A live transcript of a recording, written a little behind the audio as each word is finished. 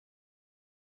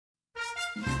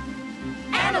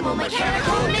Animal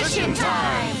Mechanical Mission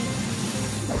Time!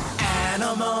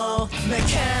 Animal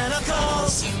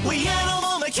Mechanicals, we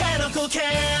Animal Mechanical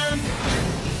can!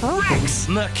 Rex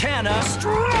Mechana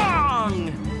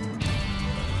strong!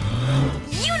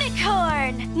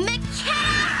 Unicorn!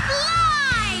 Mechana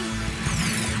fly!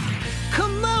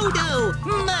 Komodo!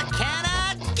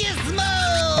 Mechana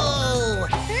gizmo!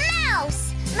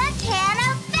 Mouse!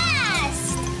 Mechana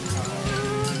fast!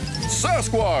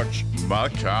 Sasquatch!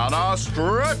 Mechana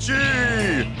stretchy!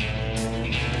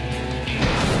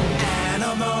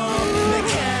 Animal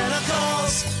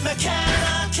Mechanicals,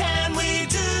 Mechana can we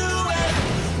do it?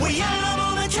 We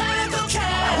Animal Mechanical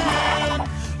can!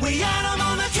 We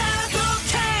Animal Mechanical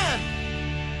can!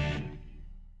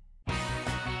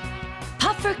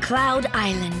 Puffer Cloud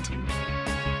Island.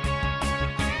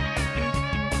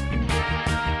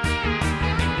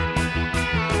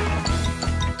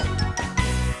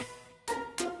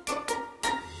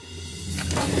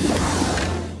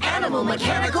 Animal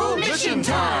Mechanical Mission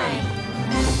Time!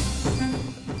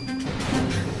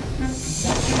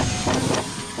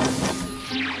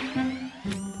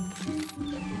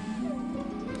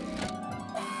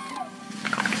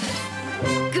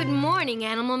 Good morning,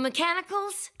 Animal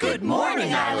Mechanicals. Good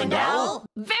morning, Island Owl!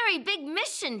 Very big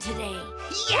mission today.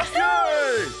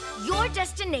 Yay! Your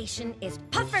destination is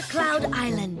Puffer Cloud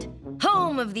Island,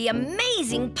 home of the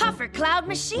amazing Puffer Cloud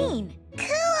machine.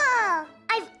 Cool!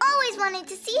 I've always wanted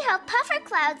to see how puffer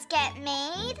clouds get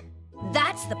made.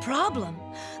 That's the problem.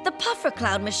 The Puffer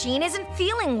Cloud machine isn't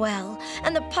feeling well,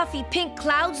 and the puffy pink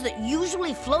clouds that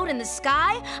usually float in the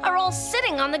sky are all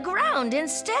sitting on the ground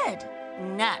instead.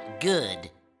 Not good.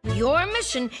 Your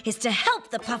mission is to help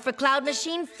the Puffer Cloud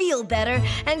machine feel better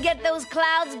and get those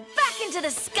clouds back into the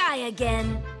sky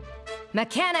again.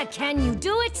 Mechana, can you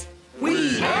do it?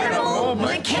 We Animal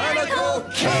Mechanical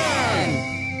can!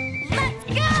 Let's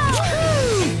go!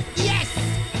 Yes!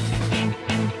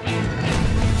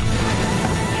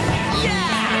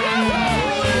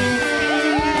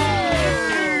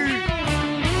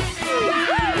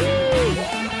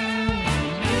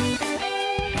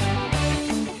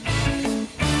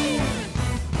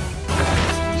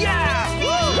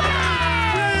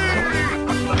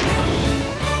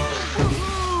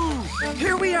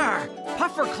 Here we are,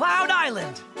 Puffer Cloud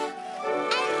Island.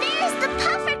 And there's the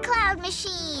puffer cloud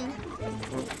machine.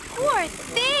 Poor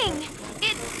thing!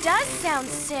 It does sound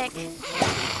sick.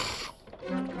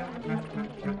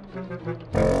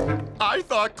 I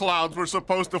thought clouds were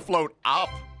supposed to float up,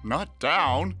 not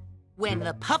down. When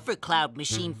the puffer cloud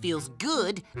machine feels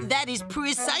good, that is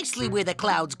precisely where the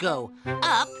clouds go.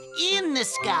 Up in the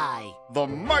sky. The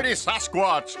mighty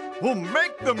Sasquatch will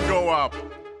make them go up.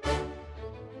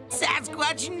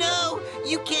 Sasquatch, no!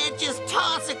 You can't just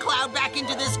toss a cloud back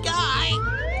into the sky!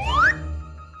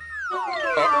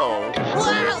 Uh-oh.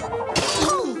 Wow!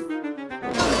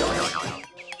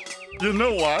 You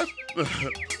know what?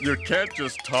 You can't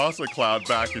just toss a cloud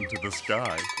back into the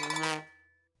sky.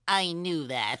 I knew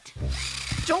that.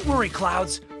 Don't worry,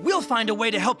 clouds. We'll find a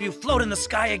way to help you float in the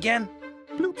sky again.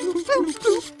 Look! That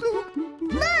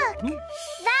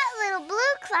little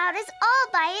blue cloud is all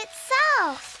by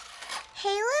itself. Hey,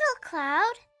 little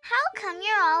cloud, how come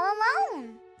you're all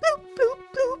alone? Bloop, bloop,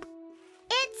 bloop.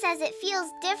 It says it feels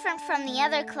different from the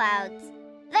other clouds.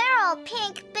 They're all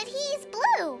pink, but he's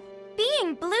blue.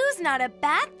 Being blue's not a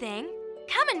bad thing.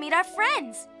 Come and meet our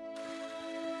friends.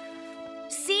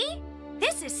 See?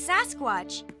 This is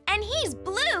Sasquatch, and he's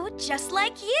blue just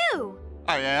like you.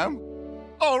 I am?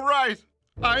 All right,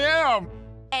 I am.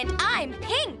 And I'm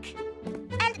pink.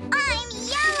 And I'm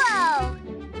yellow.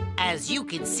 As you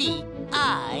can see,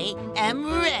 I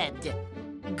am red.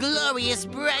 Glorious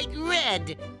bright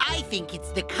red. I think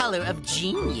it's the color of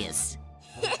genius.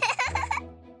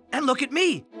 And look at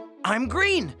me. I'm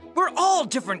green. We're all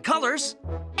different colors.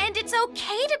 And it's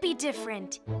okay to be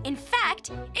different. In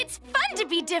fact, it's fun to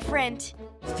be different.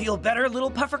 Feel better, little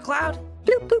Puffer Cloud?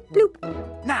 Bloop, bloop,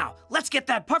 bloop. Now, let's get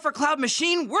that Puffer Cloud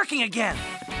machine working again.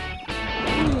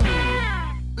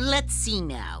 Let's see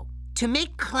now. To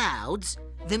make clouds,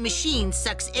 the machine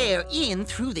sucks air in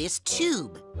through this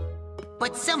tube.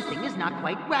 But something is not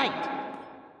quite right.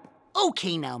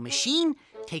 Okay now, machine,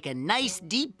 take a nice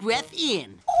deep breath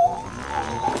in.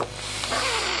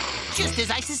 Just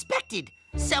as I suspected,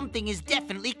 something is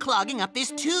definitely clogging up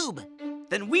this tube.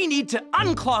 Then we need to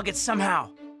unclog it somehow.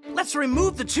 Let's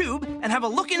remove the tube and have a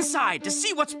look inside to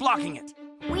see what's blocking it.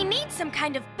 We need some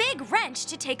kind of big wrench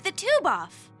to take the tube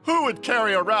off. Who would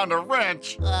carry around a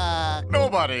wrench?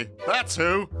 Nobody. That's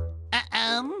who.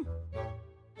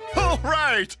 All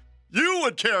right. You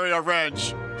would carry a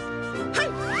wrench.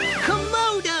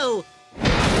 Komodo!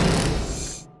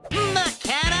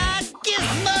 Mechana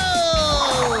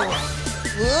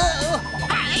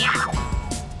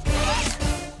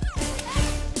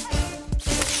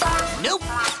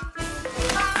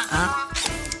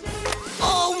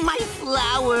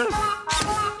flower.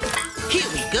 Here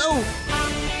we go.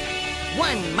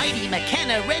 One mighty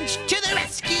Mechana wrench to the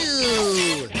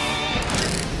rescue.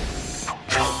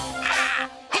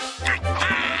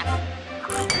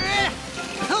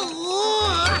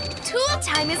 Tool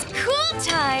time is cool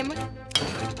time.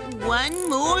 One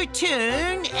more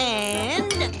turn and...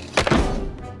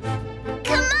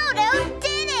 Komodo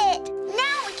did it!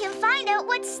 Now we can find out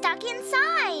what's stuck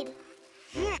inside.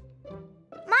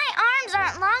 My arms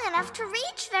aren't long enough to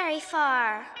reach very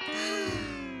far.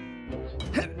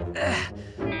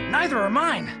 Neither are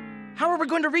mine. How are we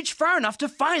going to reach far enough to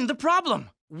find the problem?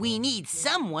 We need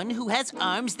someone who has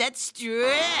arms that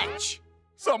stretch.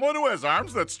 Someone who has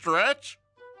arms that stretch?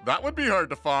 That would be hard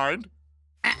to find.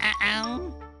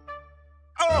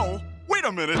 Oh, wait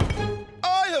a minute.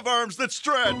 I have arms that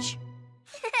stretch.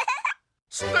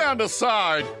 Stand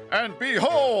aside and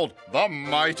behold the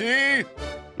mighty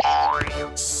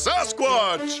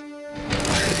Sasquatch!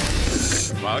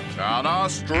 Mechana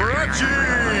Stretchy!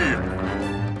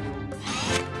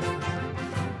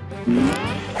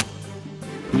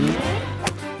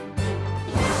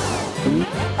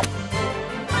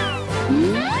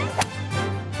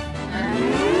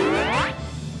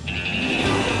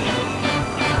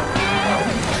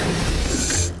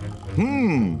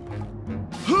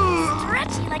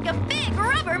 Stretchy like a big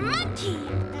rubber monkey.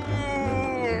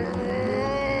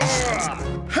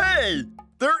 Hey!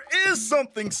 There is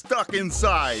something stuck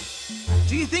inside!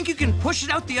 Do you think you can push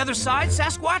it out the other side,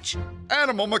 Sasquatch?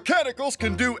 Animal mechanicals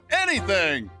can do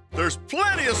anything! There's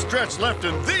plenty of stretch left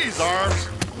in these arms!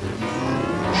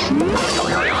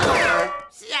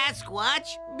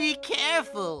 Sasquatch, be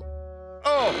careful.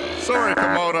 Oh, sorry,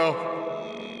 Komodo.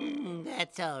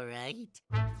 That's all right.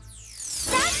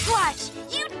 Sasquatch,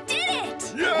 you did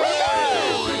it!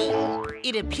 Yay!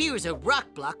 It appears a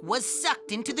rock block was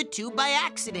sucked into the tube by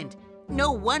accident.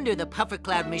 No wonder the puffer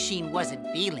cloud machine wasn't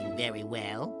feeling very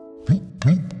well.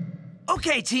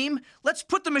 Okay, team, let's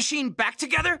put the machine back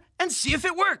together and see if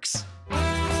it works.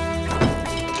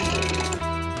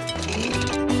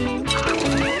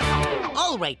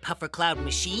 All right, puffer cloud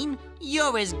machine,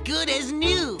 you're as good as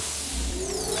new.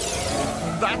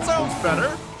 That sounds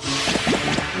better.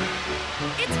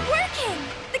 It's working!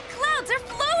 The clouds are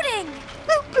floating!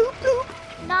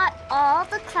 Not all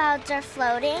the clouds are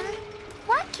floating.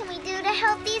 What can we do to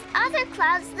help these other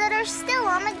clouds that are still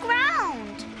on the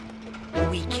ground?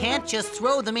 We can't just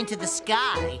throw them into the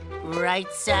sky, right,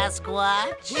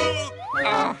 Sasquatch?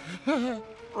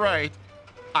 Right.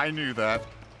 I knew that.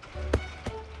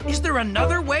 Is there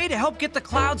another way to help get the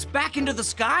clouds back into the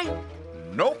sky?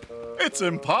 Nope. It's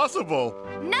impossible.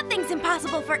 Nothing's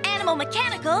impossible for animal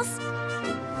mechanicals.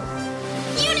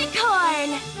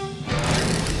 Unicorn!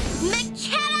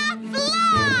 Mechana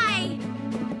fly!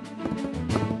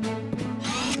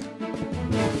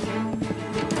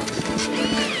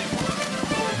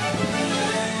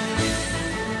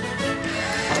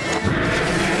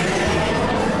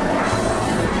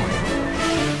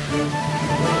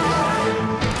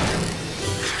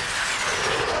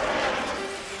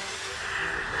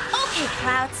 Okay,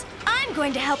 Clouds, I'm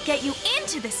going to help get you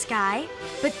into the sky,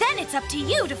 but then it's up to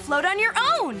you to float on your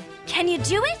own. Can you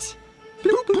do it?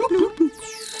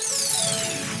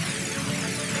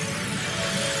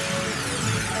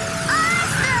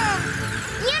 Awesome!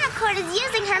 Unicorn is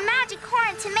using her magic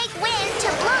horn to make wind to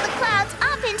blow the clouds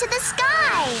up into the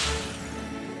sky.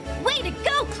 Way to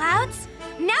go, Clouds!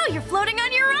 Now you're floating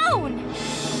on your own!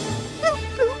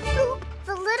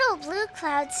 The little blue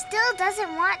cloud still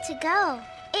doesn't want to go.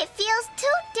 It feels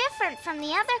too different from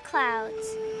the other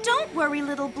clouds. Don't worry,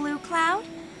 little blue cloud.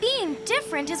 Being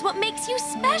different is what makes you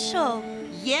special.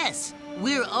 Yes,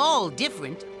 we're all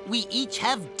different. We each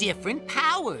have different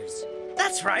powers.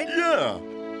 That's right. Yeah.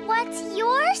 What's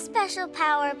your special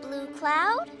power, Blue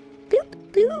Cloud?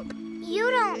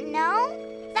 You don't know?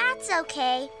 That's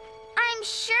okay. I'm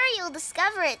sure you'll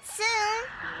discover it soon.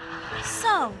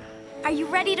 So, are you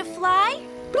ready to fly?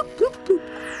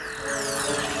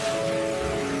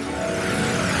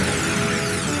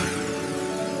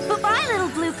 Bye-bye, little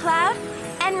blue cloud.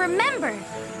 And remember,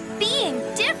 being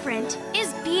different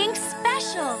is being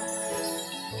special.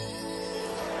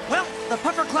 Well, the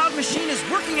puffer cloud machine is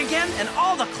working again, and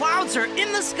all the clouds are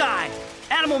in the sky.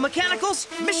 Animal mechanicals,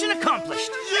 mission accomplished.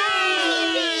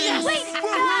 Yay! Wait!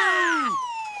 Look!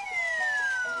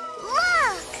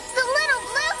 The little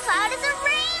blue cloud is a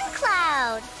rain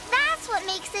cloud. That's what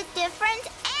makes it different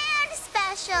and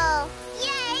special.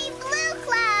 Yay, Blue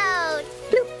Cloud!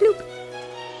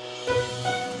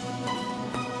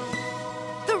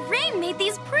 The rain made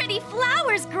these pretty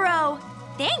flowers grow.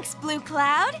 Thanks, Blue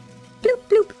Cloud.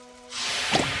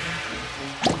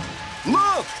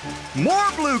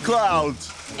 More blue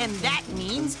clouds. And that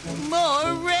means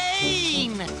more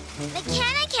rain!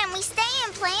 Mechana, can we stay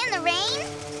and play in the rain?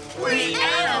 We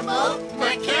animal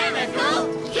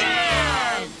mechanical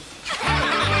can!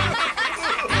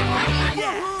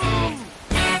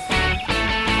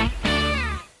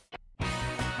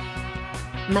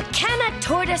 Mechana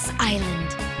Tortoise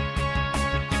Island.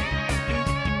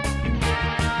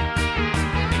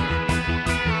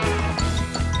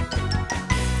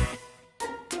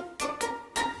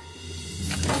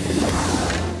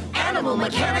 Animal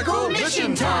mechanical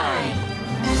mission time!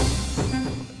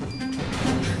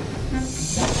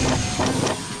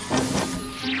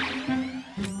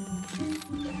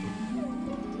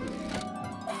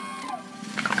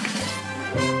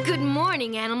 Good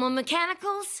morning, Animal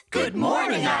Mechanicals. Good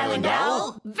morning, Island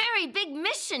Owl! Very big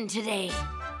mission today.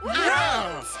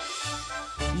 Right!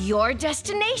 Your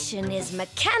destination is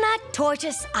Mechana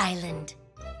Tortoise Island.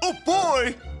 Oh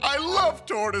boy, I love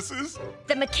tortoises.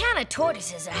 The Mechana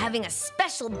tortoises are having a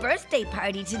special birthday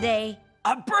party today.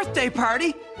 A birthday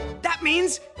party? That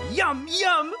means yum,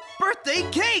 yum, birthday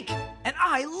cake! And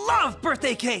I love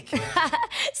birthday cake!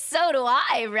 So do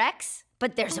I, Rex.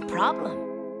 But there's a problem.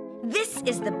 This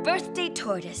is the birthday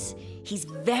tortoise. He's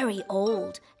very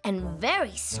old and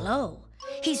very slow.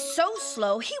 He's so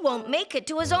slow he won't make it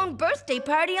to his own birthday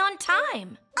party on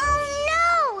time. Oh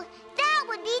no! That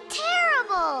would be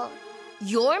terrible!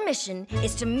 Your mission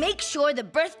is to make sure the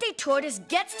birthday tortoise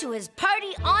gets to his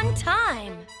party on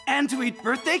time. And to eat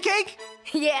birthday cake?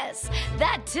 Yes,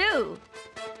 that too.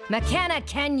 Mechana,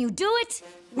 can you do it?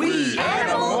 We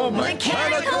animal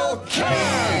mechanical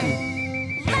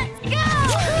can! Let's go!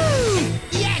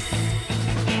 Yes!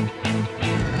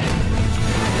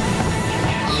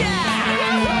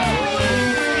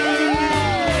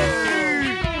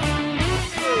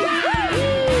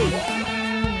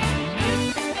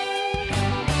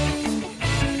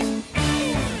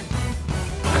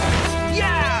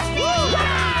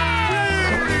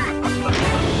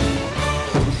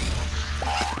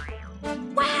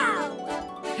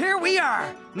 Here we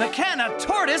are, Mechana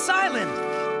Tortoise Island.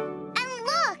 And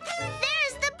look,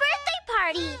 there's the birthday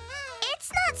party.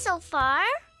 It's not so far.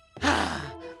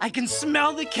 I can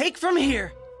smell the cake from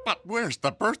here. But where's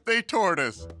the birthday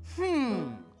tortoise?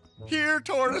 Here,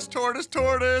 tortoise, tortoise,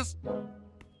 tortoise.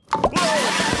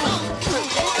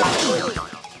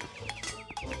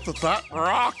 That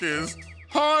rock is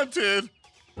haunted.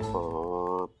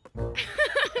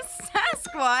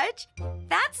 Sasquatch,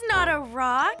 that's not a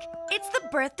rock. It's the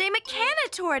birthday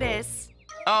Mechana tortoise.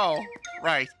 Oh,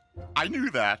 right. I knew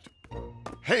that.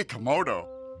 Hey, Komodo,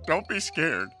 don't be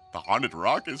scared. The haunted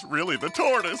rock is really the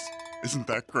tortoise. Isn't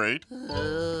that great?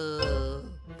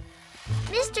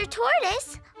 Mr.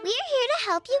 Tortoise, we're here to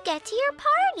help you get to your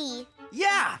party.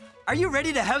 Yeah, are you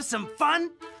ready to have some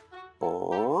fun?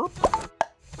 Oh,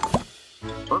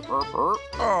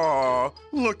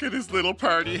 look at his little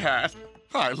party hat.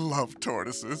 I love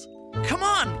tortoises. Come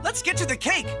on, let's get to the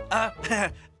cake.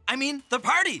 I mean, the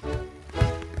party.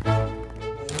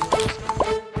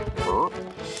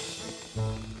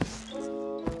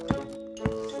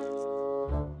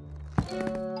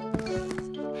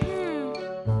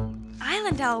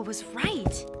 Island Owl was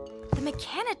right. The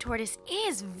Mechana tortoise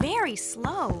is very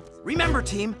slow. Remember,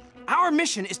 team, our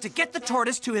mission is to get the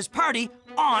tortoise to his party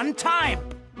on time.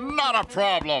 Not a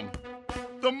problem.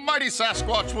 The mighty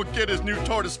Sasquatch will get his new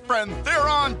tortoise friend there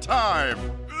on time.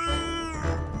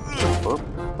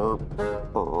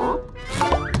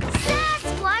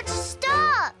 Sasquatch,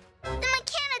 stop! The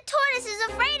Mechana tortoise is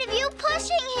afraid of you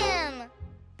pushing him.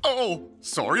 Oh,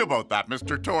 sorry about that,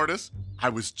 Mr. Tortoise. I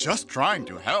was just trying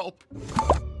to help.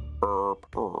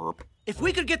 If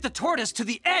we could get the tortoise to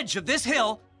the edge of this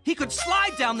hill, he could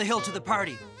slide down the hill to the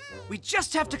party. We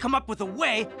just have to come up with a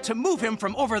way to move him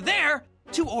from over there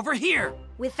to over here.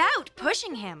 Without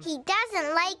pushing him. He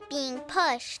doesn't like being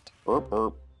pushed.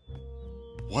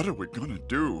 What are we gonna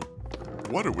do?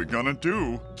 What are we gonna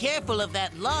do? Careful of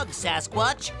that log,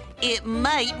 Sasquatch. It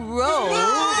might roll.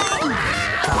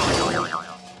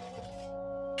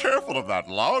 Careful of that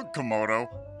log, Komodo.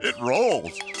 It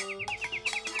rolls.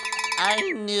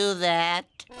 I knew that.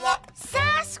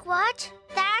 Sasquatch,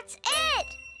 that's it!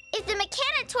 If the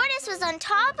Mechana tortoise was on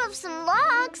top of some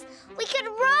logs, we could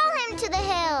roll him to the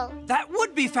hill. That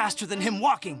would be faster than him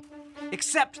walking.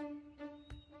 Except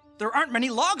there aren't many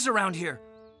logs around here.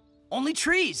 Only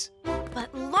trees.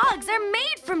 But logs are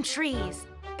made from trees.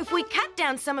 If we cut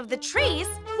down some of the trees,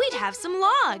 we'd have some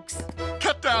logs.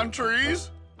 Cut down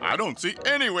trees? I don't see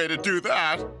any way to do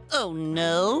that. Oh,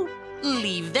 no.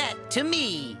 Leave that to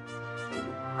me.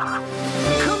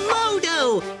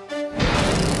 Komodo!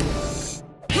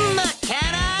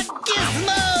 Mechana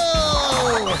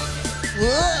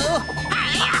Whoa!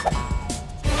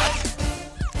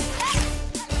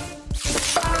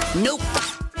 Nope.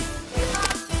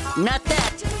 Not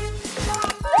that.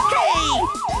 Hey!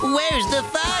 Where's the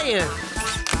fire?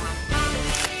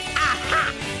 Aha!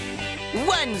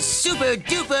 One super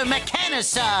duper Mechana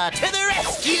saw to the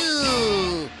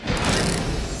rescue!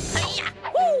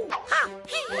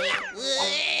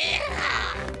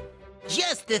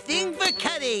 Just the thing for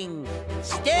cutting.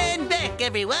 Stand back,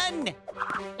 everyone.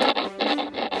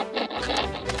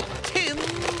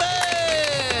 Timber!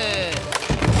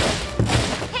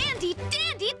 Handy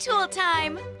dandy tool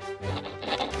time!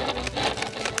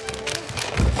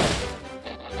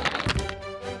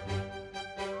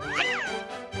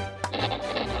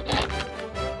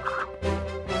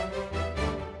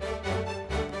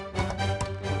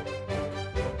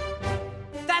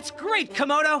 That's great,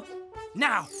 Komodo!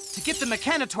 Now, to get the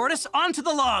Mechana tortoise onto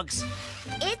the logs.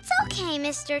 It's okay,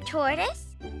 Mr. Tortoise.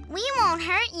 We won't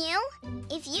hurt you.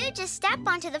 If you just step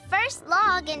onto the first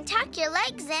log and tuck your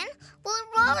legs in, we'll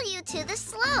roll you to the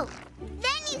slope.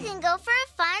 Then you can go for a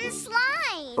fun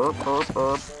slide.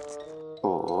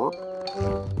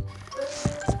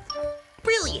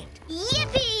 Brilliant!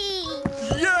 Yippee!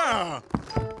 Yeah!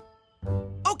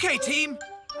 Okay, team,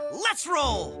 let's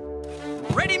roll.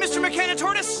 Ready, Mr. Mechana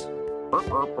tortoise?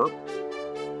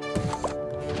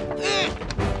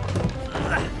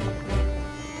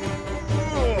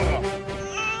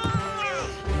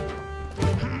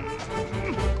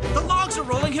 The logs are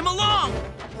rolling him along.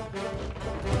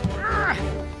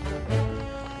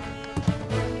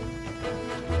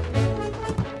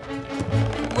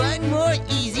 One more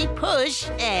easy push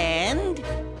and...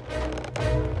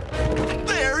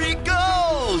 There he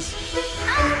goes!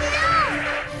 Oh no!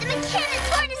 The Mechana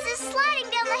tortoise is sliding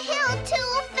down the hill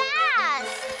too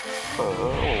fast.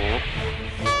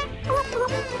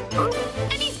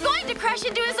 And he's going to crash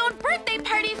into his own birthday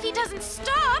party if he doesn't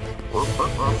stop.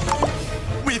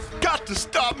 We've got to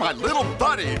stop my little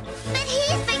buddy! But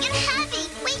he's big and heavy.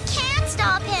 We can't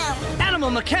stop him. Animal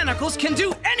mechanicals can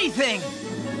do anything.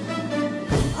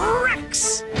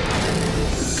 Rex!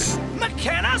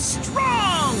 Mechana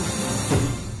strong!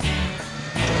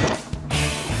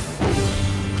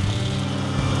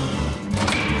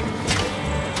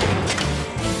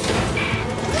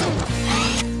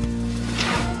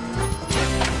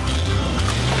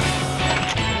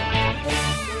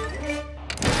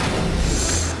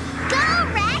 Go,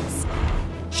 Rex!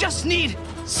 Just need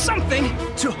something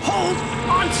to hold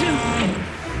onto.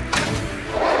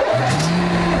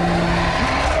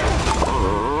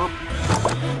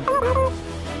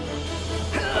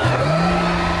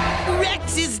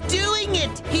 Rex is doing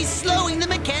it! He's slowing the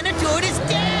Mechana tortoise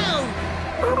down!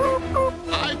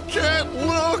 I can't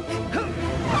look!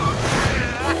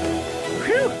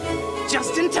 Phew!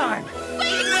 Just in time.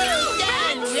 Well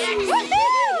done, Rex!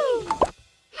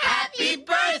 Happy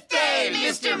birthday,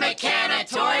 Mr. Mechana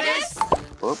tortoise!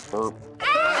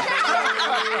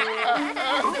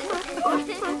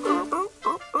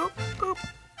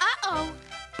 Uh-oh.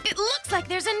 It looks like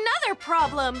there's another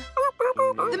problem.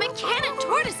 The Mechana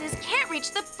tortoises can't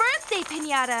reach the birthday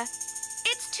piñata.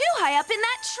 It's too high up in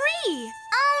that tree.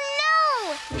 Oh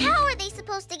no! How are they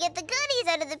supposed to get the goodies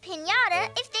out of the piñata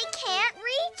if they can't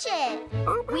reach it?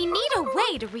 We need a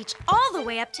way to reach all the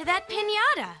way up to that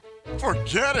piñata.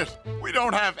 Forget it! We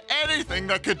don't have anything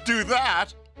that could do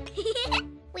that!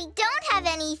 We don't have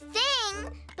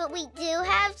anything, but we do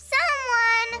have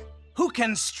someone. Who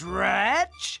can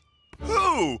stretch?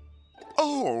 Who?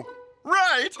 Oh,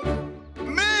 right!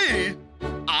 Me!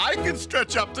 I can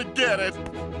stretch up to get it!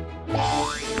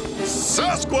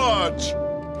 Sasquatch!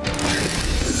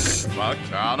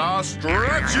 Mechana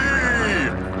stretchy!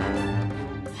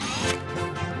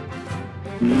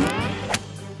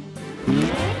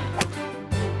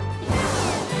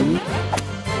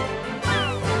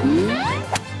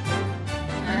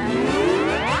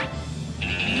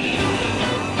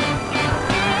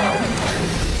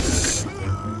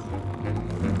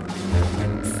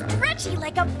 Stretchy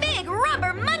like a big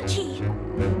rubber monkey.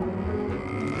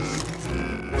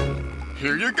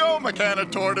 Here you go, Mechana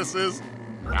tortoises!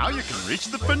 Now you can reach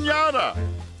the piñata!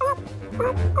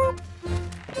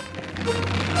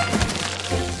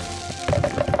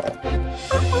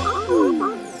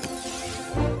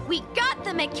 We got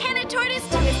the Mechana tortoise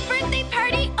to his birthday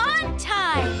party on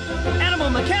time. Animal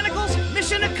mechanicals,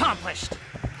 mission accomplished.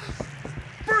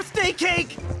 Birthday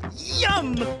cake!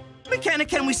 Yum! Mechana,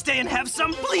 can we stay and have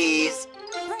some, please?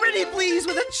 Pretty please,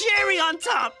 with a cherry on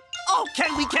top. Oh,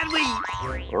 can we?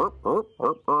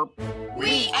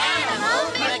 We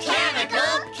Animal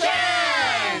Mechanical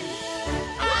can!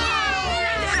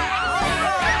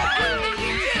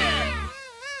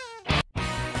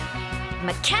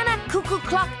 Mechana Cuckoo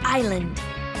Clock Island.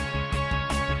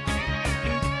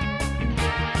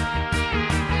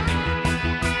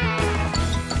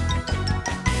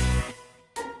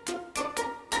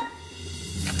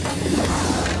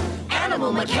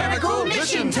 Animal Mechanical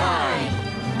Mission Time!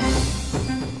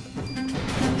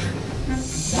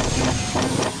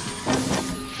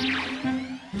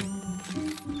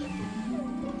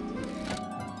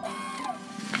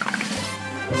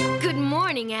 Good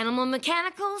morning, Animal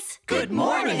Mechanicals. Good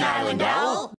morning, Island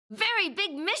Owl! Very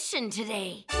big mission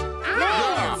today.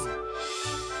 Yeah.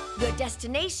 Your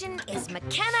destination is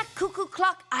Mechana Cuckoo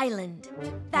Clock Island.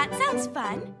 That sounds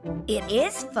fun. It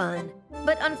is fun,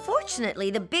 but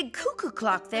unfortunately the big cuckoo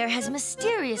clock there has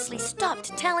mysteriously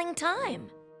stopped telling time.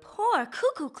 Poor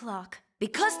cuckoo clock.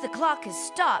 Because the clock has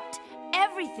stopped,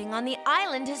 everything on the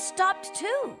island has stopped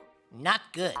too. Not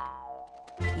good.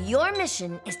 Your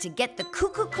mission is to get the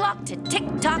cuckoo clock to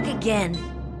tick-tock again.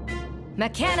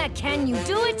 Mechana, can you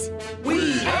do it?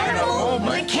 We Animal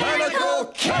Mechanical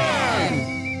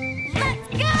can! Let's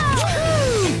go!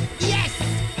 Yes!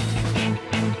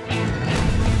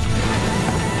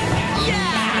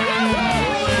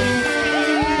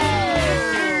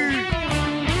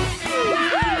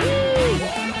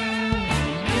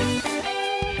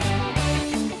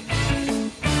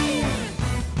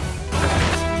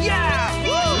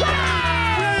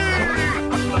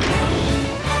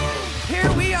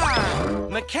 Here we are,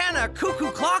 Mechana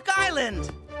Cuckoo Clock Island.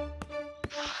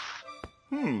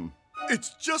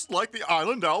 It's just like the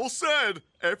Island Owl said.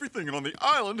 Everything on the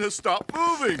island has stopped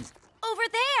moving. Over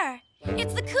there.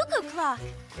 It's the cuckoo clock.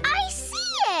 I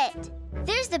see it!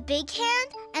 There's the big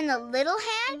hand and the little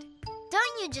hand.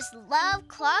 Don't you just love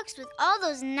clocks with all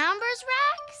those numbers,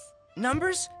 Rex?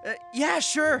 Numbers? Yeah,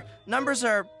 sure. Numbers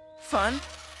are fun.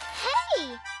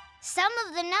 Hey! Some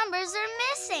of the numbers are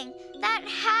missing. That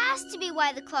has to be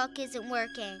why the clock isn't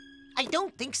working. I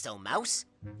don't think so, Mouse.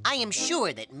 I am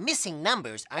sure that missing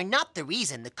numbers are not the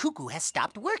reason the cuckoo has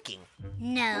stopped working.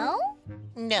 No?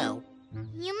 No.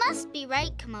 You must be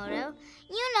right, Komodo.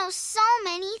 You know so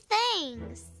many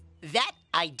things. That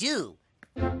I do.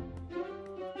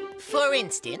 For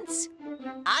instance,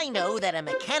 I know that a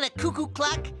Mechana cuckoo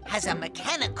clock has a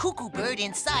Mechana cuckoo bird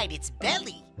inside its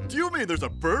belly. Do you mean there's a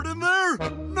bird in there?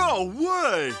 No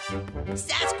way!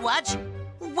 Sasquatch,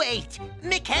 wait.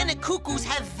 Mechana cuckoos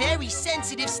have very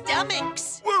sensitive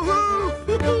stomachs. Woohoo!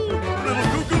 Little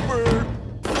cuckoo bird!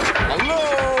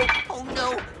 Hello! Oh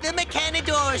no, the Mechana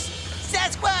doors!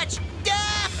 Sasquatch,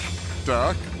 duck!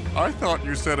 Duck? I thought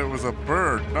you said it was a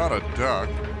bird, not a duck.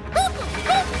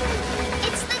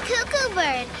 It's the cuckoo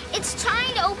bird. It's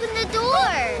trying to open the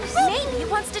doors. Maybe it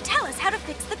wants to tell us how to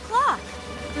fix the clock.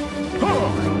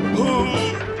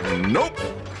 Nope.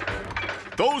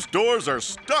 Those doors are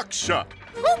stuck shut.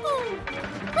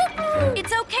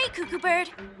 It's okay, cuckoo bird.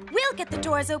 We'll get the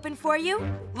doors open for you.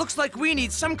 Looks like we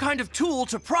need some kind of tool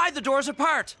to pry the doors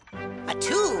apart. A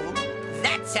tool?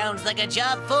 That sounds like a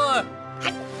job for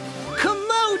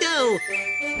Komodo!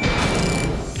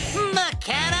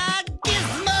 Mechana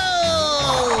Gizmo!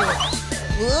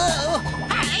 Whoa!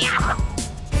 Hi-ya!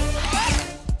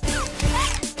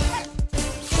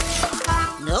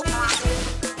 Nope.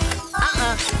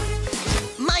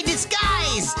 My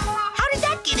disguise! How did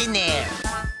that get in there?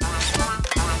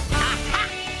 Aha!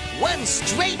 One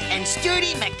straight and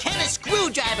sturdy Mechana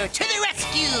screwdriver to the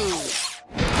rescue!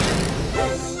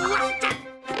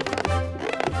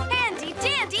 Handy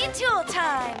dandy tool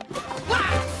time.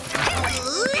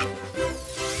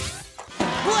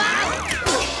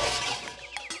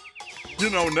 You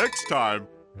know, next time,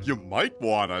 you might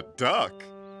want a duck.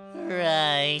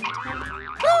 Right.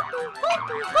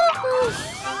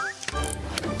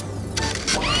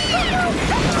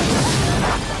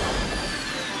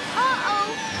 Uh-oh,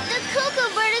 the cuckoo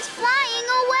bird is flying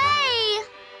away.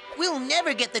 We'll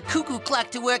never get the cuckoo clock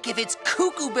to work if its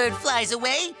cuckoo bird flies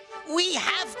away. We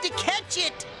have to catch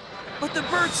it. But the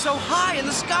bird's so high in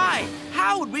the sky.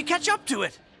 How would we catch up to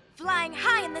it? Flying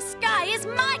high in the sky is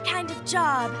my kind of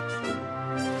job.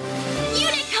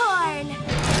 Unicorn!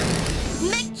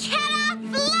 Mechana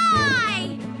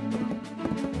fly!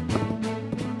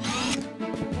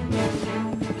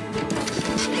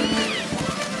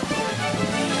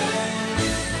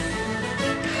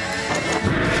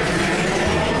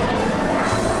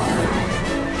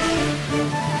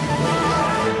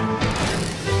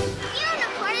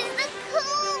 Unicorn is the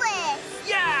coolest.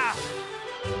 Yeah!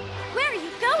 Where are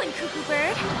you going, cuckoo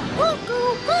bird?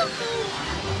 Cuckoo, cuckoo.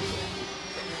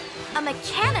 A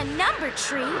Mechana number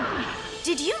tree?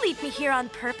 Did you leave me here on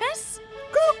purpose?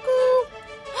 Cuckoo.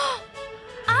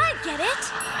 I get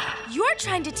it! You're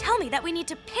trying to tell me that we need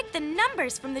to pick the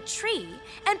numbers from the tree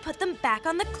and put them back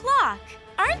on the clock,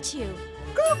 aren't you?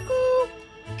 Cuckoo!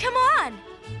 Come on,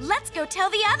 let's go tell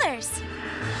the others.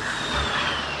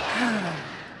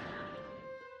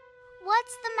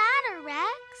 What's the matter,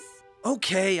 Rex?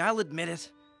 Okay, I'll admit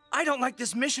it. I don't like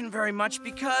this mission very much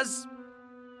because...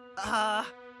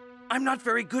 I'm not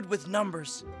very good with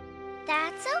numbers.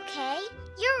 That's okay.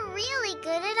 You're really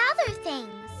good at other things.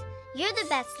 You're the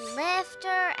best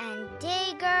lifter and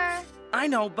digger. I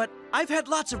know, but I've had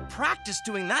lots of practice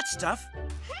doing that stuff.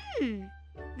 Then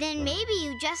maybe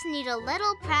you just need a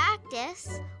little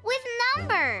practice with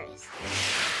numbers.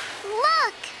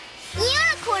 Look!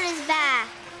 Unicorn is back!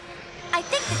 I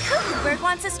think the cuckoo bird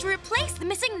wants us to replace the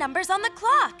missing numbers on the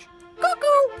clock.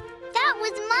 Cuckoo! That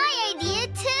was my idea,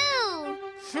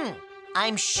 too!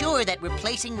 I'm sure that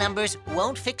replacing numbers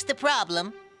won't fix the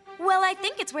problem. Well, I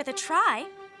think it's worth a try.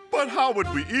 But how would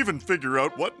we even figure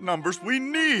out what numbers we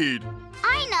need?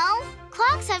 I know!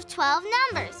 Clocks have 12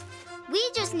 numbers. We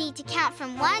just need to count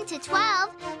from 1 to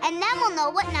 12, and then we'll know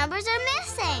what numbers are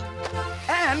missing.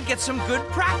 And get some good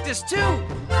practice, too.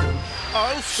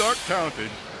 I'll start counting.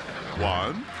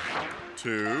 1,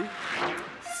 2...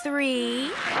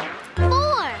 3. 4.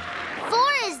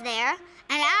 4 is there,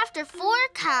 and after 4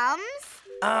 comes...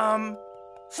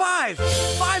 5.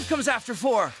 5 comes after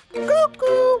 4.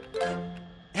 Cuckoo!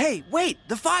 Hey, wait,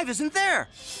 the 5 isn't there.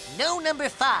 No number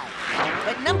 5,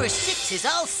 but number 6 is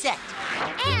all set.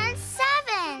 And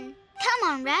 7. Come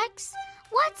on, Rex.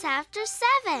 What's after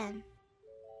 7?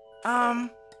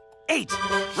 8,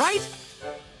 right?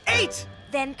 8!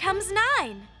 Then comes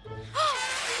 9.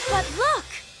 But look!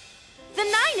 The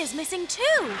 9 is missing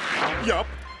too. Yup,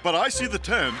 but I see the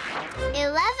 10.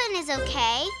 11 is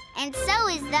okay, and so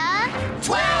is the...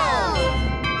 12!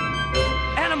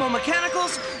 Animal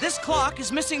Mechanicals, this clock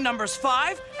is missing numbers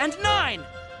 5 and 9.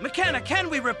 Mechana, can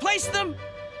we replace them?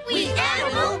 We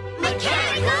animal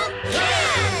mechanical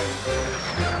can!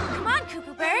 Come on,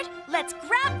 Cuckoo Bird. Let's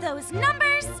grab those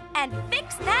numbers and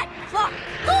fix that clock.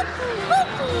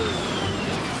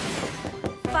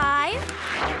 5,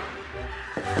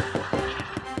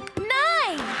 9.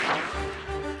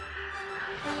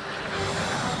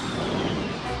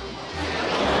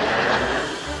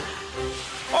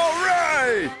 All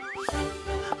right!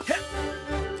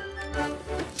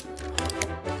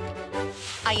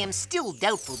 I am still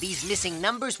doubtful these missing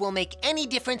numbers will make any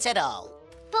difference at all.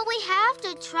 But we have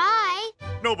to try.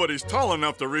 Nobody's tall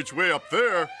enough to reach way up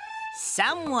there.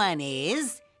 Someone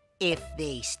is, if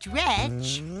they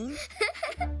stretch.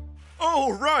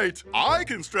 Oh, right. I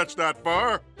can stretch that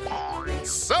far.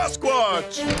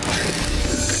 Sasquatch!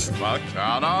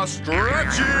 Mechana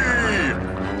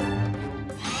stretchy!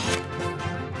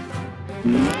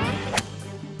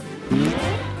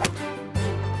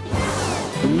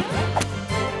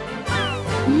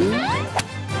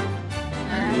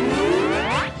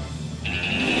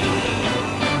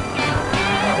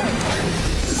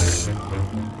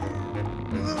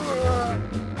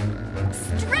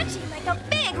 Stretching like a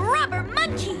big rubber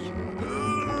monkey.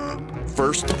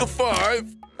 First to the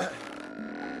 5.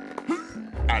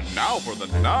 And now for the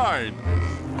 9.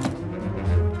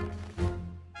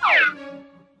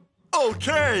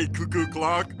 Okay, Cuckoo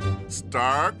Clock.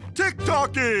 Start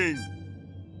tick-tocking.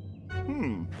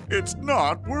 It's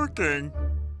not working.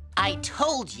 I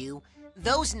told you,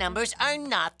 those numbers are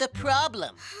not the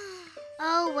problem.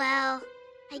 Oh, well.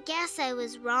 I guess I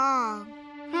was wrong.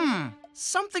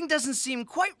 Something doesn't seem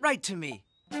quite right to me.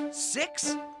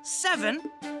 6, 7,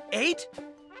 8,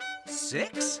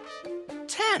 6,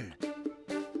 10.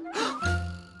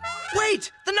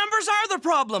 Wait! The numbers are the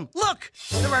problem! Look!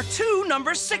 There are 2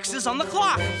 number 6s on the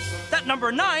clock. That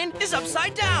number 9 is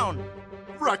upside down.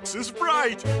 Rex is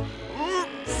right.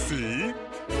 See?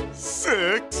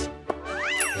 6,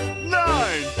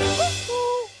 9.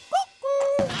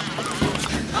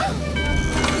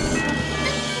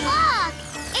 Look!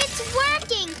 It's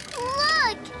working!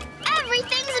 Look!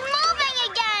 Everything's moving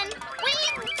again! We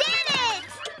did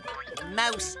it!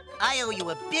 Mouse, I owe you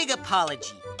a big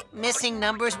apology. Missing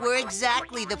numbers were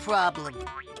exactly the problem.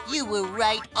 You were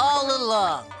right all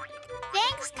along.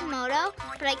 Thanks, Komodo,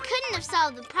 but I couldn't have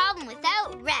solved the problem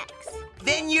without Rex.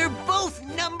 Then you're both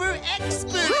number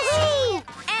experts. Woohoo!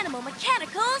 Animal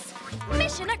Mechanicals,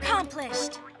 mission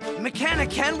accomplished. Mechana,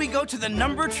 can we go to the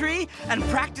number tree and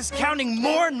practice counting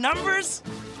more numbers?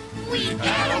 We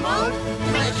animal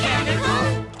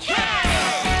mechanical can!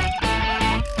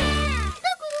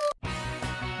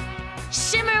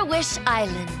 Shimmer Wish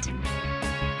Island.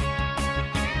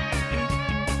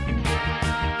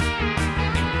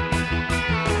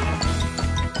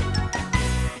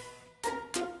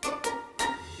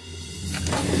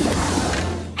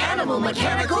 Animal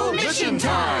Mechanical Mission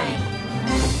Time!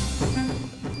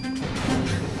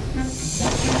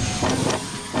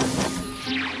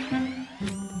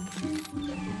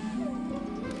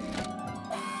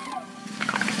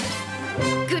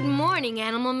 Good morning,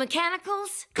 Animal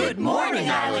Mechanicals. Good morning,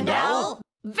 Island Owl!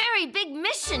 Very big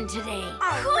mission today.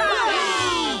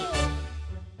 Hooray!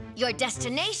 Your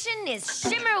destination is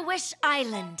Shimmerwish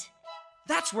Island.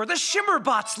 That's where the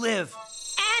Shimmerbots live.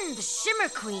 And the Shimmer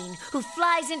Queen, who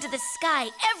flies into the sky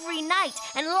every night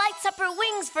and lights up her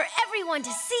wings for everyone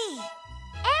to see.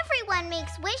 Everyone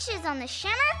makes wishes on the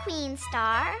Shimmer Queen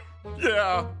star.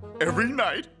 Yeah, every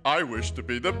night I wish to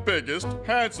be the biggest,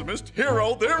 handsomest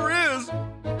hero there is.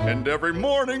 And every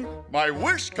morning, my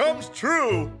wish comes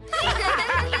true.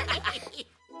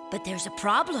 But there's a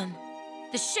problem.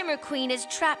 The Shimmer Queen is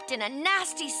trapped in a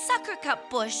nasty sucker cup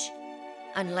bush.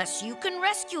 Unless you can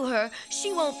rescue her,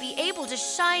 she won't be able to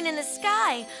shine in the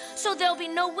sky, so there'll be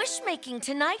no wish-making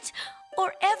tonight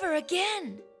or ever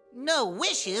again. No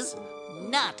wishes?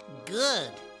 Not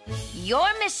good.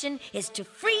 Your mission is to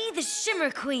free the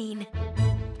Shimmer Queen.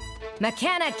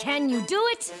 Mechana, can you do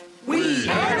it? We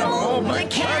Animal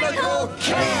Mechanical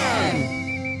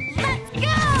can! Let's go!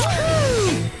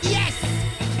 Woohoo! Yes!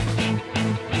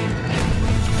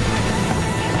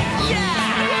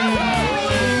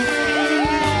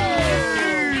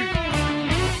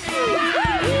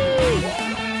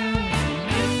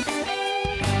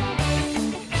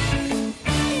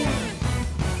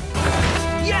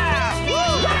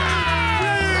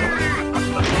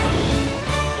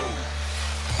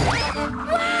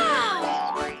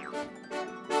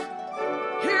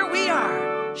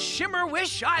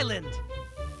 Shimmerwish Island.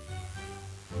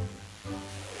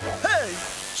 Hey,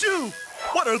 Shoo!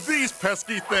 What are these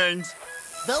pesky things?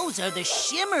 Those are the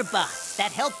Shimmerbots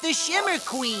that help the Shimmer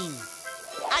Queen.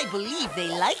 I believe they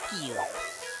like you.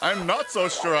 I'm not so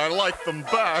sure I like them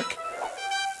back.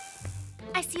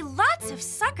 I see lots of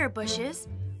sucker bushes,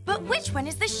 but which one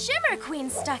is the Shimmer Queen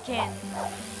stuck in?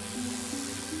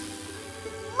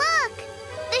 Look!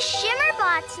 The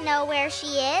Shimmerbots know where she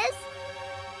is.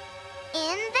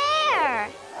 In there.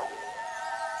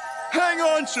 Hang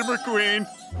on, Shimmer Queen.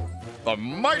 The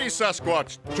mighty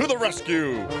Sasquatch to the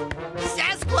rescue.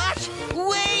 Sasquatch,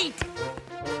 wait!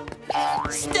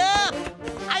 Stop!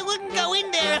 I wouldn't go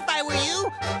in there if I were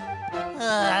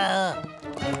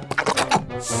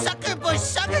you. Sucker bush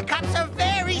sucker cups are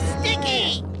very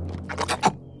sticky.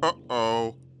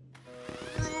 Uh-oh.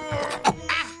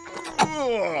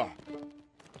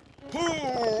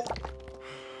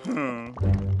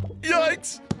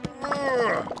 Yikes!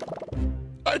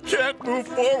 I can't move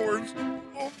forwards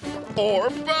or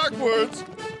backwards.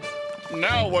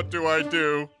 Now what do?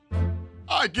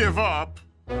 I give up.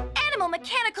 Animal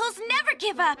Mechanicals never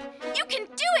give up. You can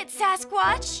do it,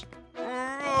 Sasquatch.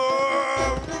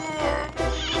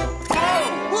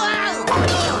 Whoa!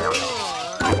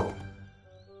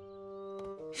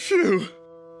 Phew.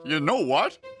 You know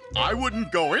what? I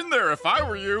wouldn't go in there if I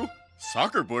were you.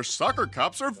 Sucker bush sucker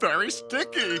cups are very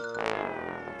sticky.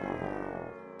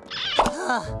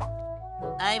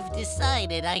 I've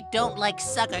decided I don't like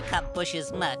sucker cup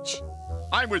bushes much.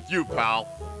 I'm with you, pal.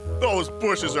 Those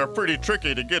bushes are pretty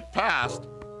tricky to get past.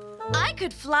 I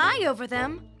could fly over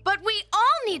them, but we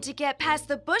all need to get past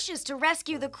the bushes to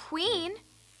rescue the Queen.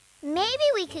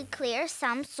 Maybe we could clear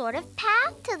some sort of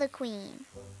path to the Queen.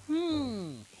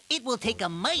 It will take a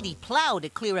mighty plow to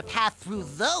clear a path through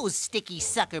those sticky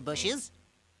sucker bushes.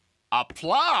 A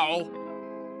plow?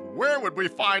 Where would we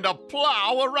find a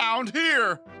plow around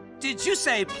here? Did you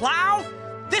say plow?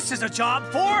 This is a job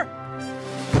for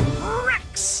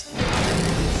Rex!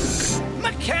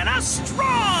 Mechana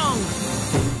strong!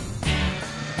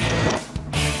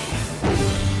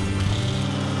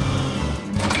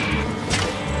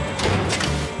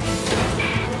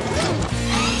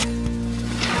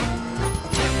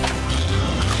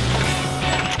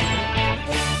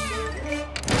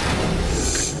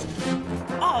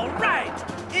 All right,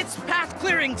 it's path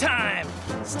clearing time.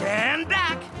 Stand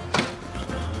back.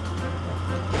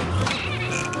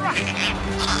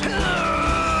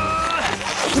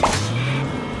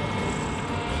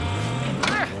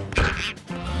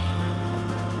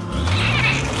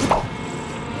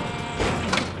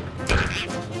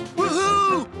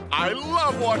 Woohoo! I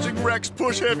love watching Rex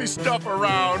push heavy stuff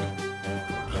around.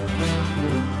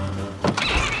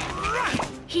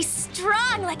 He's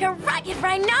strong like a rugged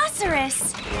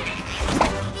rhinoceros.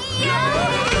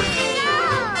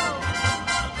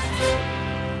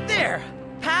 There,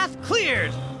 path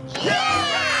cleared.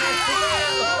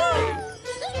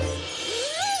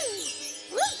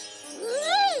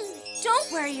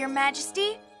 Don't worry, Your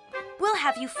Majesty. We'll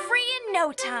have you free in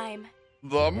no time.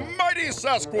 The mighty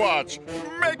Sasquatch,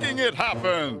 making it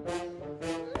happen!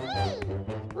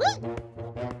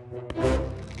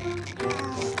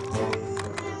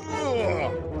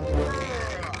 Whoa!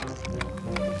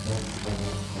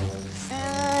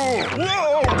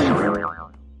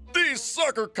 These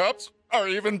sucker cups are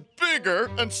even bigger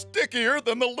and stickier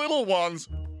than the little ones.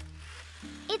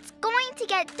 It's going to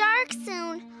get dark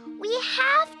soon. We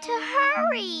have to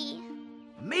hurry.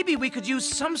 Maybe we could use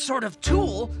some sort of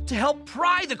tool to help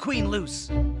pry the queen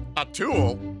loose. A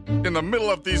tool? In the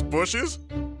middle of these bushes?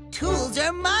 Tools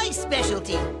are my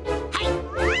specialty. Hi!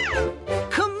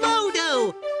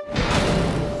 Komodo!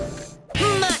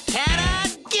 Mechana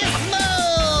Gizmo!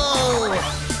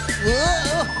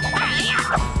 Whoa! Hi-ya!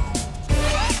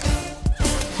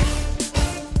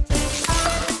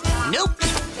 Nope.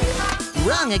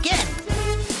 Wrong again.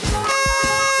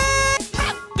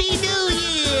 Happy New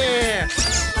Year!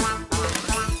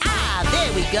 Ah,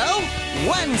 there we go.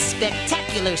 One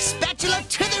spectacular spatula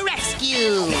to the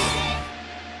rescue!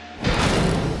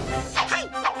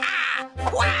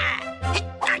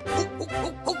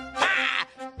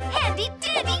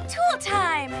 Handy-dandy tool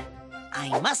time!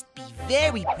 I must be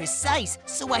very precise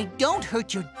so I don't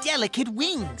hurt your delicate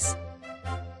wings.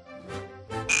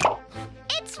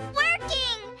 It's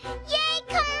working! Yay,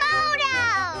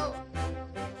 Komodo!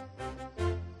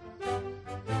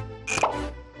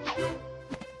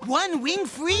 One wing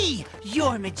free,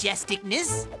 your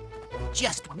majesticness.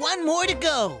 Just one more to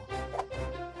go.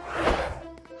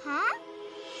 Huh?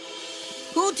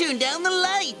 Who turned down the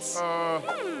lights?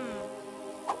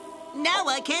 Now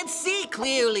I can't see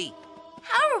clearly.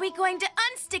 How are we going to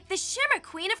unstick the Shimmer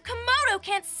Queen if Komodo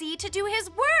can't see to do his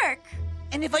work?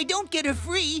 And if I don't get her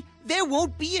free, there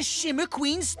won't be a Shimmer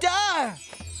Queen star.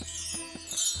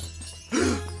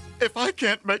 If I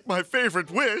can't make my favorite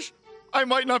wish, I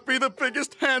might not be the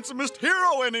biggest, handsomest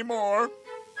hero anymore.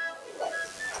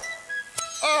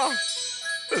 Ah,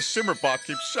 the Shimmerbot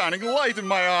keeps shining light in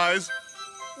my eyes.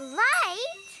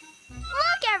 Light?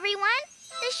 Look, everyone!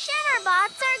 The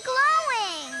Shimmerbots are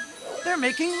glowing! They're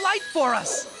making light for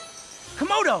us.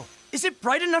 Komodo, is it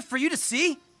bright enough for you to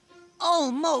see?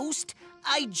 Almost.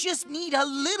 I just need a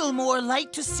little more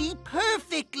light to see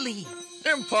perfectly.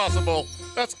 Impossible.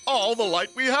 That's all the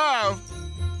light we have.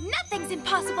 Nothing's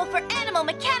impossible for animal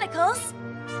mechanicals.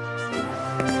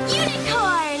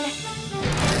 Unicorn!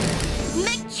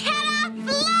 Mechana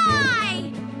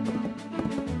fly!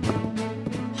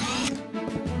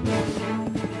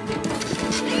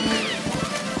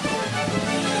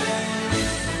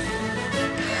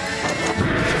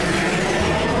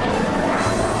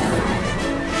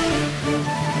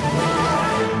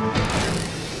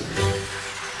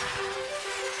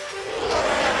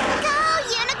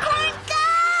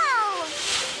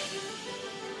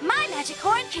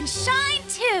 Magicorn can shine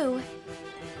too!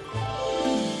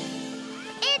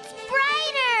 It's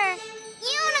brighter!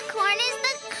 Unicorn is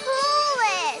the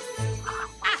coolest!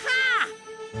 Aha!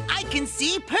 I can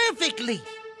see perfectly.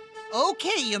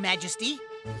 Okay, Your Majesty.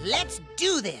 Let's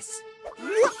do this.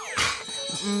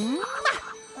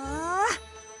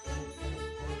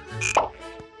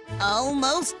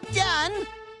 Almost done.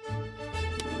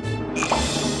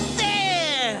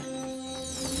 There!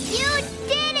 You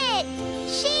did it!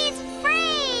 She's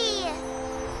free!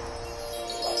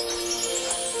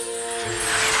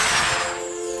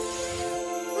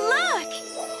 Look!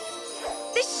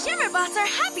 The Shimmerbots are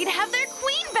happy to have their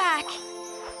queen back!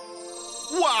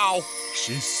 Wow,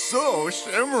 she's so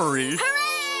shimmery.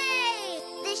 Hooray!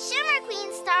 The Shimmer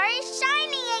Queen star is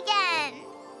shining again!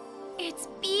 It's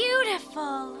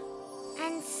beautiful.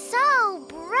 And so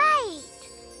bright!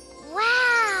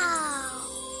 Wow!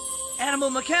 Animal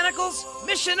Mechanicals,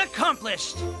 mission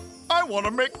accomplished. I want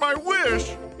to make my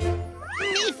wish.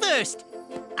 Me first.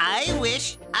 I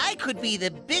wish I could be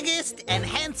the biggest and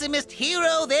handsomest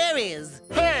hero there is.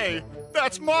 Hey,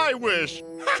 that's my wish.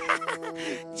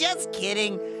 Just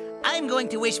kidding. I'm going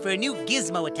to wish for a new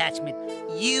gizmo attachment.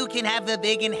 You can have the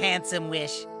big and handsome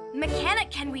wish. Mechanic,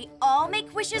 can we all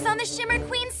make wishes on the Shimmer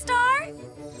Queen star?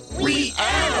 We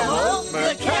animal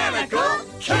mechanical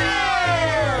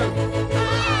can!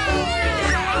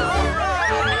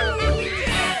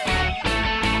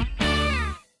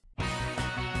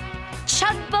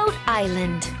 Tugboat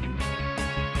Island.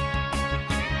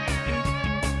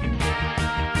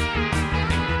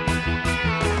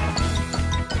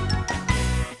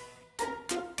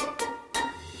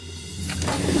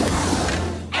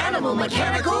 Animal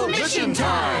mechanical mission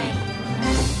time!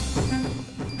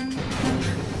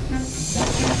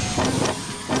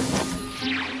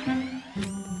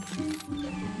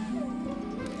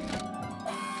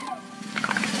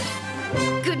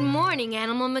 Good morning,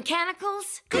 animal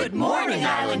mechanicals. Good morning,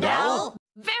 Island Owl.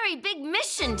 Very big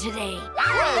mission today.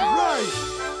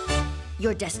 Right.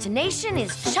 Your destination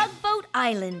is Chugboat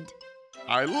Island.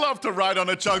 I love to ride on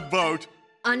a chug boat.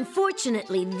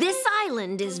 Unfortunately, this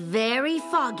island is very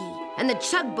foggy, and the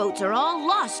chugboats are all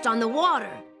lost on the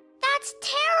water. That's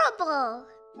terrible.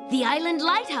 The island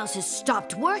lighthouse has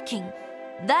stopped working.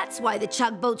 That's why the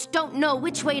chugboats don't know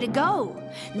which way to go.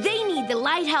 They need the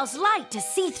lighthouse light to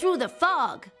see through the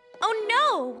fog. Oh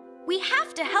no! We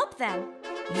have to help them.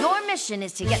 Your mission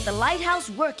is to get the lighthouse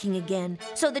working again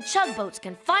so the chugboats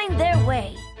can find their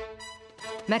way.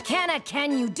 Mechana,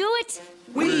 can you do it?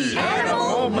 We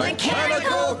Animal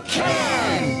Mechanical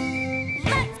can!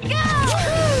 Let's go!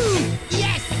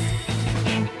 Yes!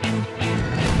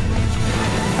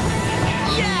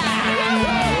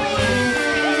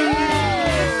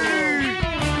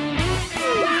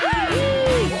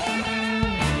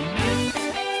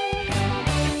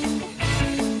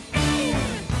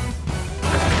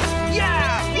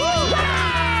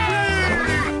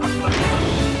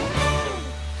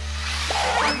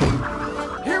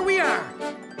 Here we are,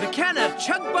 Mechana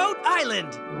Chugboat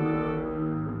Island.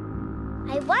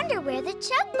 I wonder where the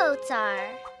chugboats are.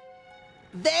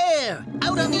 There,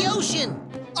 out on the ocean.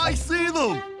 I see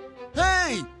them.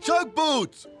 Hey, chug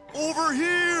boats, over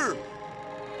here.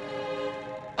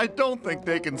 I don't think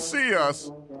they can see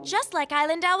us. Just like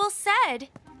Island Owl said.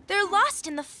 They're lost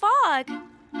in the fog.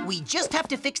 We just have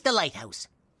to fix the lighthouse.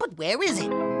 But where is it?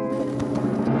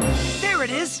 There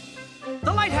it is,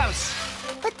 the lighthouse.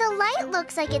 But the light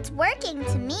looks like it's working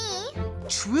to me.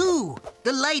 True,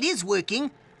 the light is working,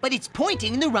 but it's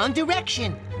pointing in the wrong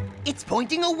direction. It's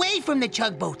pointing away from the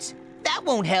chugboats. That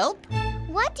won't help.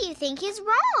 What do you think is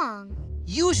wrong?